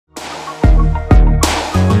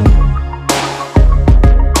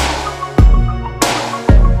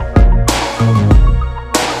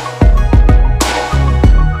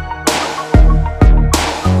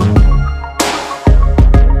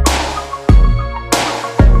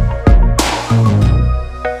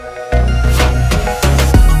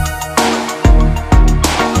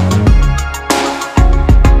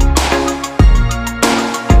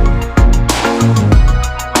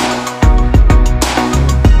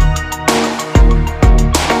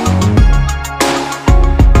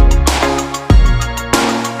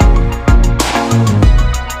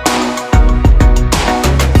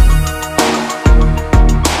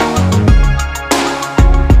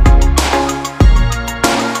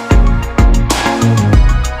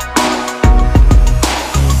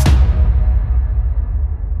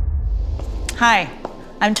Hi,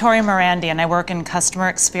 I'm Tori Morandi and I work in customer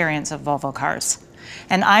experience at Volvo Cars.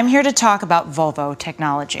 And I'm here to talk about Volvo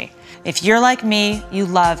technology. If you're like me, you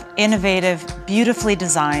love innovative, beautifully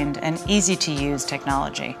designed, and easy to use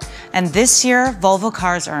technology. And this year, Volvo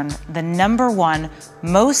Cars earned the #1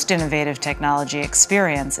 most innovative technology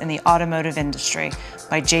experience in the automotive industry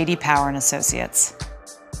by J.D. Power and Associates.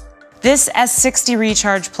 This S60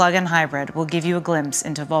 Recharge plug-in hybrid will give you a glimpse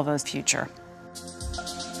into Volvo's future.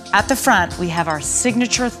 At the front, we have our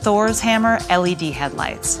signature Thor's Hammer LED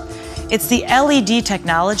headlights. It's the LED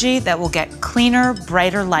technology that will get cleaner,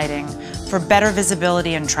 brighter lighting for better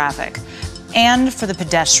visibility in traffic and for the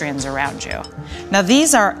pedestrians around you. Now,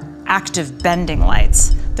 these are active bending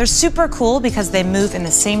lights. They're super cool because they move in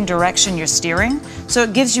the same direction you're steering, so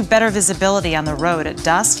it gives you better visibility on the road at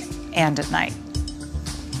dusk and at night.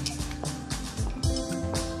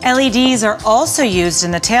 LEDs are also used in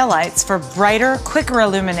the taillights for brighter, quicker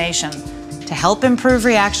illumination to help improve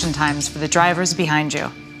reaction times for the drivers behind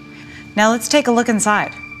you. Now let's take a look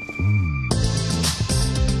inside.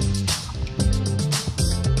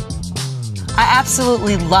 I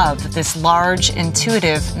absolutely love this large,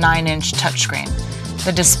 intuitive 9-inch touchscreen.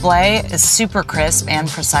 The display is super crisp and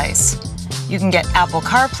precise. You can get Apple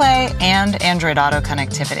CarPlay and Android Auto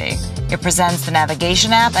connectivity. It presents the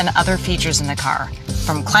navigation app and other features in the car,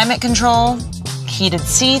 from climate control, heated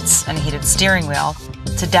seats, and a heated steering wheel,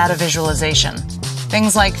 to data visualization.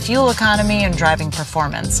 Things like fuel economy and driving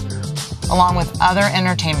performance, along with other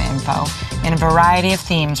entertainment info in a variety of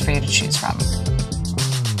themes for you to choose from.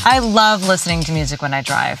 I love listening to music when I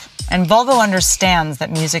drive, and Volvo understands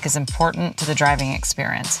that music is important to the driving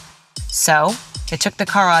experience. So, they took the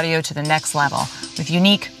car audio to the next level with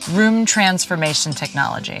unique room transformation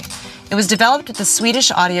technology. It was developed with the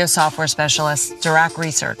Swedish audio software specialist Dirac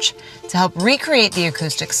Research to help recreate the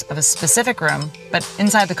acoustics of a specific room, but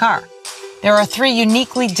inside the car. There are 3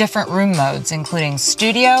 uniquely different room modes, including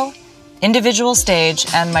Studio, Individual Stage,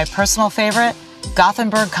 and my personal favorite,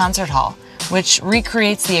 Gothenburg Concert Hall, which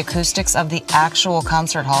recreates the acoustics of the actual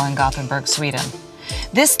concert hall in Gothenburg, Sweden.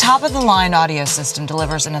 This top-of-the-line audio system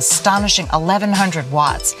delivers an astonishing 1,100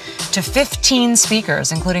 watts to 15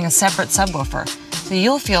 speakers, including a separate subwoofer, so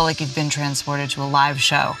you'll feel like you've been transported to a live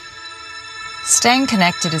show. Staying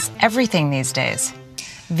connected is everything these days.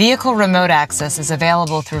 Vehicle remote access is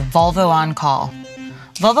available through Volvo On Call.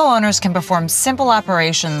 Volvo owners can perform simple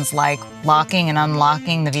operations like locking and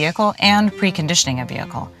unlocking the vehicle and preconditioning a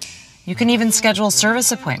vehicle. You can even schedule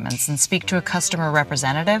service appointments and speak to a customer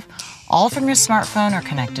representative, all from your smartphone or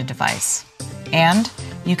connected device. And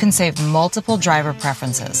you can save multiple driver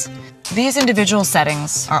preferences. These individual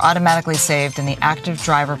settings are automatically saved in the active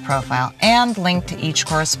driver profile and linked to each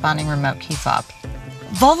corresponding remote key fob.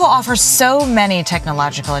 Volvo offers so many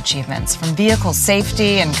technological achievements, from vehicle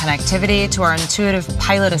safety and connectivity to our intuitive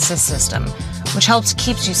pilot assist system, which helps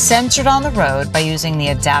keep you centered on the road by using the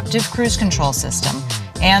adaptive cruise control system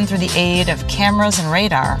and through the aid of cameras and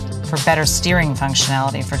radar for better steering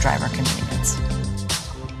functionality for driver convenience.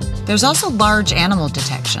 There's also large animal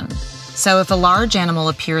detection. So if a large animal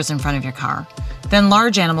appears in front of your car, then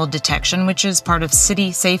large animal detection, which is part of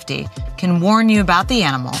city safety, can warn you about the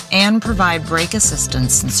animal and provide brake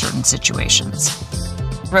assistance in certain situations.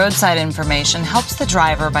 Roadside information helps the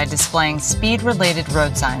driver by displaying speed-related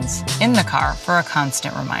road signs in the car for a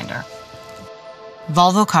constant reminder.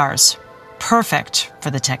 Volvo Cars, perfect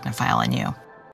for the technophile in you.